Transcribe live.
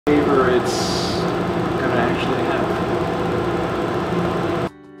flavor it's gonna actually have.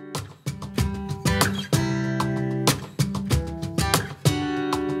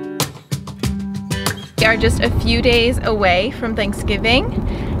 We are just a few days away from Thanksgiving,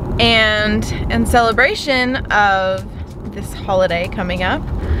 and in celebration of this holiday coming up,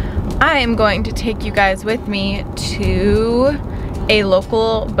 I am going to take you guys with me to a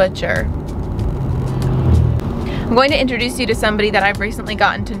local butcher. I'm going to introduce you to somebody that I've recently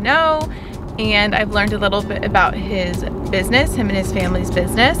gotten to know, and I've learned a little bit about his business, him and his family's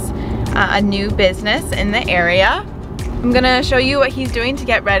business, a new business in the area. I'm gonna show you what he's doing to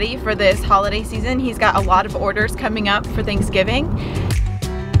get ready for this holiday season. He's got a lot of orders coming up for Thanksgiving.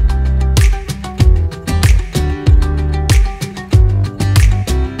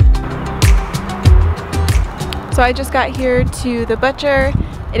 So I just got here to the butcher.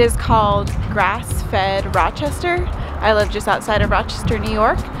 It is called Fed Rochester. I live just outside of Rochester, New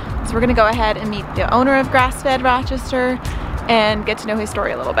York. So we're gonna go ahead and meet the owner of Fed Rochester and get to know his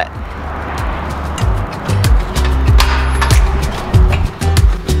story a little bit.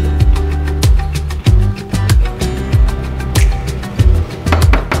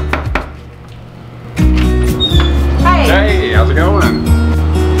 Hey, how's it going?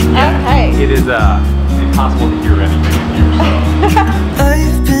 Okay. It is impossible to hear anything in here, so.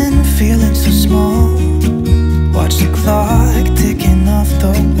 I've been feeling so small. Watch the clock ticking off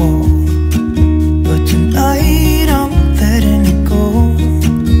the wall. But tonight I'm letting it go.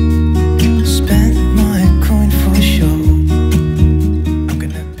 Spend my coin for sure. I'm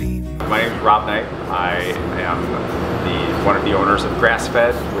gonna be. My name is Rob Knight. I am one of the owners of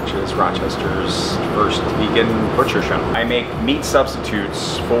Fed, which is Rochester's first vegan butcher shop. I make meat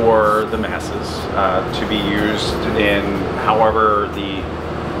substitutes for the masses to be used in however the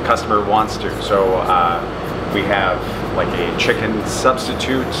customer wants to. So we have like a chicken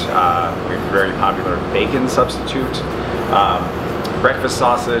substitute, we have a very popular bacon substitute, breakfast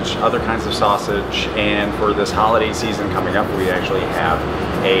sausage, other kinds of sausage, and for this holiday season coming up, we actually have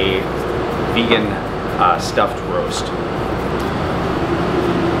a vegan stuffed roast.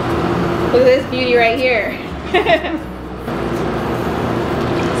 Look at this beauty right here.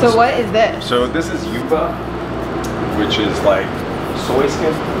 So what is this? So this is yuba, which is like soy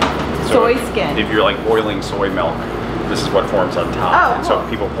skin. Soy skin. If you're like boiling soy milk, this is what forms on top. Oh, and cool. so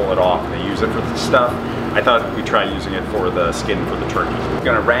people pull it off and they use it for this stuff. I thought we'd try using it for the skin for the turkey. I'm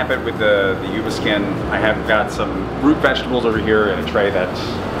gonna wrap it with the yuba skin. I have got some root vegetables over here in a tray that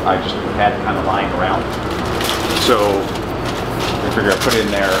I just had kind of lying around. So I figure I'd put it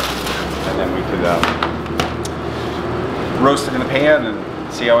in there, and then we could roast it in the pan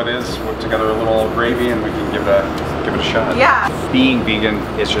and see how it is. Whip together a little gravy, and we can give it a shot. Yeah. Being vegan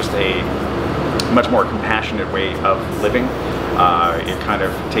is just a much more compassionate way of living. It kind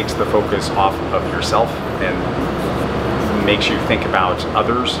of takes the focus off of yourself and makes you think about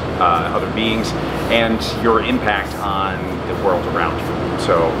others, other beings, and your impact on the world around you.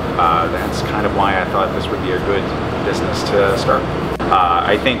 So that's kind of why I thought this would be a good business to start.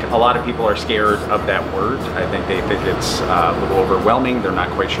 I think a lot of people are scared of that word. I think they think it's a little overwhelming. They're not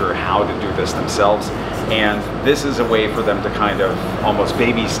quite sure how to do this themselves. And this is a way for them to kind of almost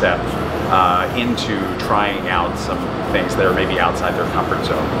baby step into trying out some things that are maybe outside their comfort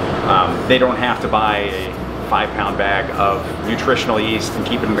zone. They don't have to buy a 5-pound bag of nutritional yeast and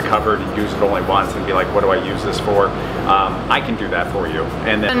keep it in the cupboard and use it only once and be like, what do I use this for? I can do that for you.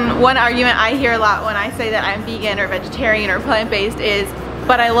 And then one argument I hear a lot when I say that I'm vegan or vegetarian or plant-based is,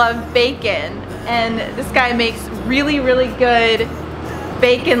 but I love bacon. And this guy makes really, really good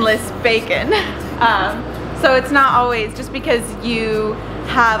baconless bacon. So it's not always, just because you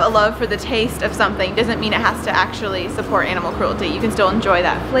have a love for the taste of something doesn't mean it has to actually support animal cruelty. You can still enjoy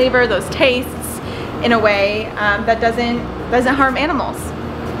that flavor, those tastes, in a way that doesn't harm animals.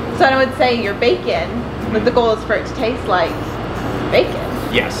 So I would say your bacon, but the goal is for it to taste like bacon.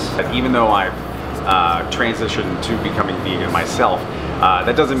 Yes, even though I've transitioned to becoming vegan myself,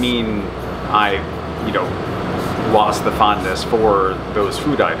 that doesn't mean I, lost the fondness for those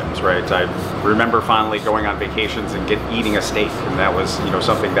food items, right? I remember fondly going on vacations and eating a steak, and that was,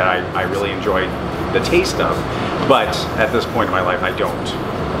 something that I really enjoyed the taste of. But at this point in my life, I don't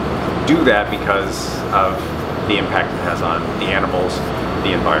do that because of the impact it has on the animals,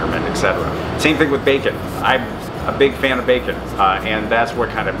 the environment, etc. Same thing with bacon. I'm a big fan of bacon, and that's what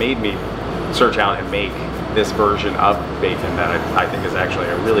kind of made me search out and make this version of bacon that I think is actually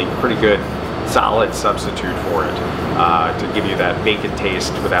a really pretty good solid substitute for it, to give you that bacon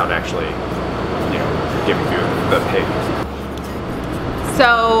taste without actually, giving you the pig.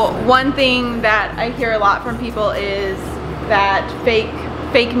 So one thing that I hear a lot from people is that fake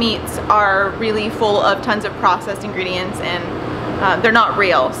fake meats are really full of tons of processed ingredients, and they're not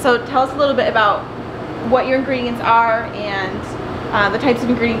real. So tell us a little bit about what your ingredients are and the types of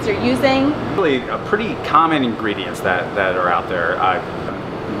ingredients you're using. Really pretty common ingredients that are out there.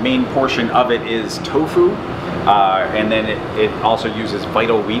 The main portion of it is tofu, and then it also uses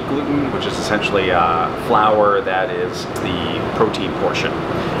vital wheat gluten, which is essentially flour that is the protein portion,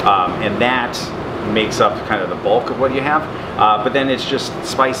 and that makes up kind of the bulk of what you have. But then it's just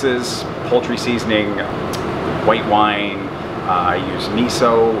spices, poultry seasoning, white wine. I use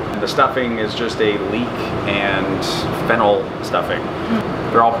miso. The stuffing is just a leek and fennel stuffing.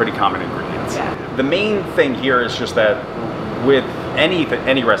 They're all pretty common ingredients. Yeah. The main thing here is just that with any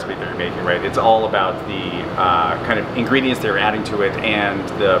recipe that you're making, right, it's all about the kind of ingredients that you're adding to it and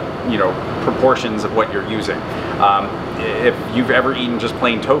the proportions of what you're using. If you've ever eaten just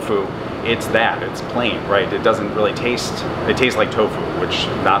plain tofu, it's plain, right? It doesn't really taste, it tastes like tofu, which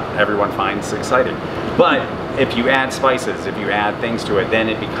not everyone finds exciting. But if you add spices, if you add things to it, then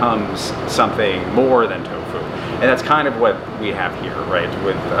it becomes something more than tofu. And that's kind of what we have here, right?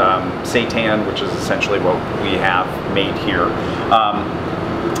 With seitan, which is essentially what we have made here.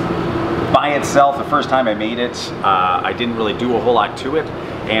 By itself, the first time I made it, I didn't really do a whole lot to it,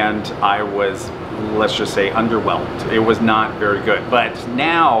 and I was, let's just say, underwhelmed. It was not very good. But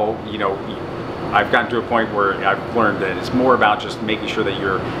now, I've gotten to a point where I've learned that it's more about just making sure that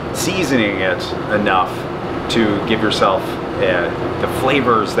you're seasoning it enough to give yourself the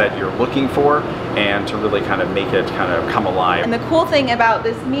flavors that you're looking for and to really kind of make it kind of come alive. And the cool thing about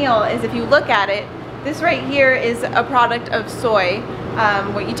this meal is if you look at it, this right here is a product of soy.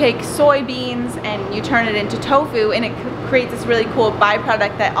 Where you take soybeans and you turn it into tofu, and it creates this really cool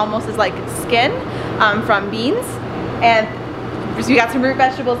byproduct that almost is like skin from beans. And so you got some root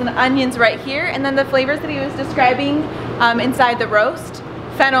vegetables and onions right here, and then the flavors that he was describing inside the roast,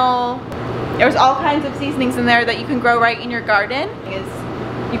 fennel, there's all kinds of seasonings in there that you can grow right in your garden.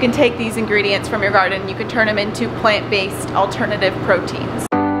 You can take these ingredients from your garden, you can turn them into plant-based alternative proteins.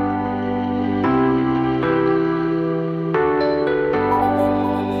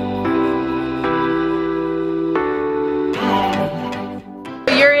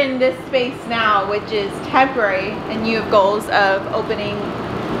 You're in this space now, which is temporary, and you have goals of opening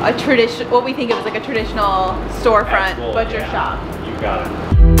a what we think of as like a traditional storefront butcher shop. You got it.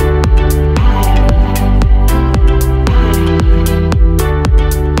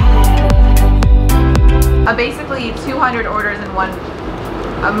 Basically 200 orders in a month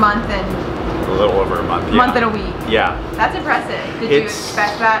and a little over a month. Yeah. Month and a week. Yeah. That's impressive. Did you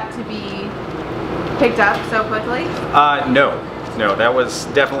expect that to be picked up so quickly? No, that was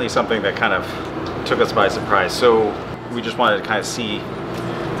definitely something that kind of took us by surprise. So we just wanted to kind of see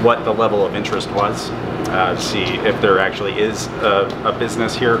what the level of interest was, to see if there actually is a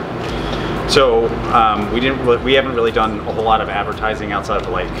business here. So we haven't really done a whole lot of advertising outside of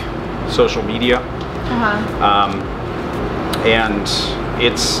like social media. And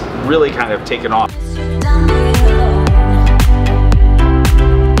it's really kind of taken off.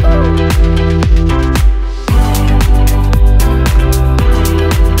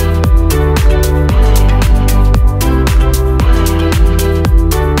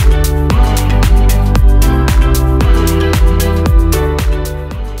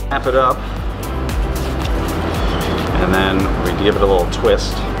 Wrap it up, and then we give it a little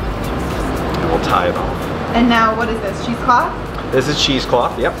twist. We'll tie it off. And now what is this, cheesecloth? This is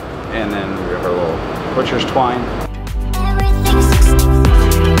cheesecloth, yep. And then we have our little butcher's twine.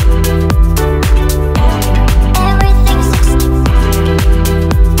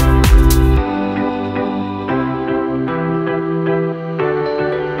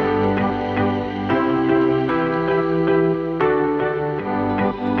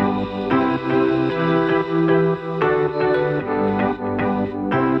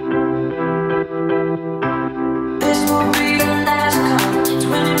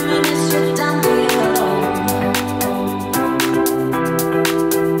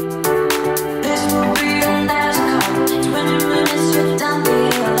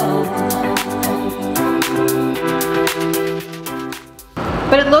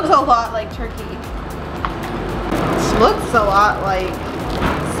 But it looks a lot like turkey. It looks a lot like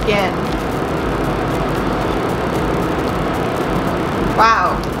skin.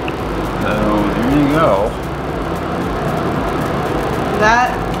 Wow. So there you go.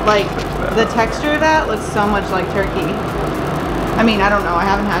 That, like, the texture of that looks so much like turkey. I mean, I don't know. I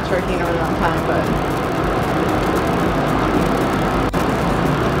haven't had turkey in a really long time, but...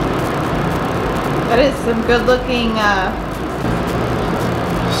 that is some good looking,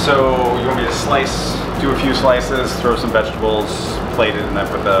 So you want me to do a few slices, throw some vegetables, plate it and then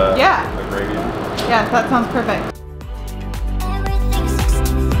put the, yeah. the gravy on? Yeah, that sounds perfect.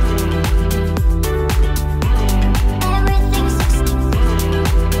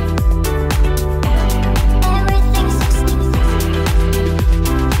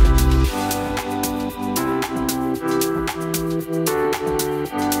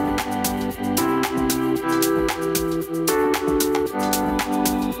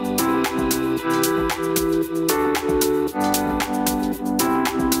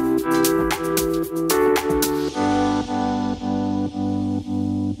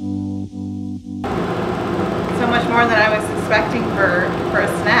 So much more than I was expecting for a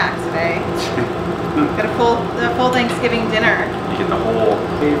snack today. Got a full Thanksgiving dinner. You get the whole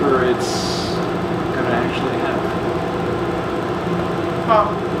flavor it's gonna actually have. Oh,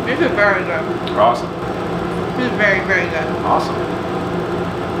 this is very good. Awesome. This is very, very good. Awesome.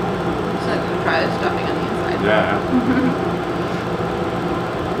 So I'm gonna try the stuffing on the inside. Yeah.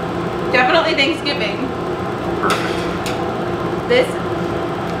 Definitely Thanksgiving. Perfect. This,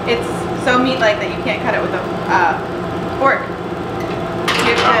 it's so meat-like that you can't cut it with a fork.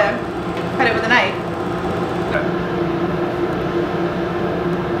 You have to cut it with a knife.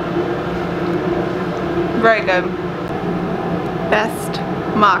 Very good. Best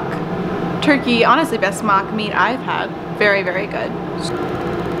mock turkey, honestly best mock meat I've had. Very, very good.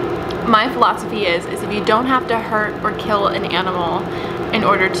 My philosophy is if you don't have to hurt or kill an animal in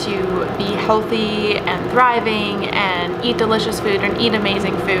order to be healthy and thriving and eat delicious food and eat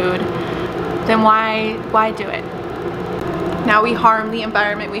amazing food, then why do it? Now we harm the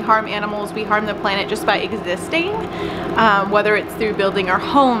environment, we harm animals, we harm the planet just by existing, whether it's through building our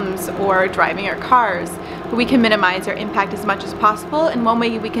homes or driving our cars. We can minimize our impact as much as possible, and one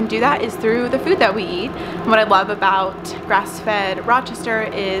way we can do that is through the food that we eat. And what I love about Fed Rochester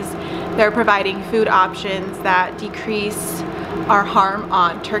is they're providing food options that decrease our harm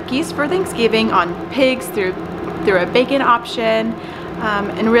on turkeys for Thanksgiving, on pigs through a bacon option,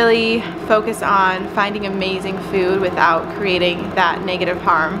 and really focus on finding amazing food without creating that negative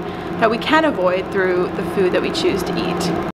harm that we can avoid through the food that we choose to eat.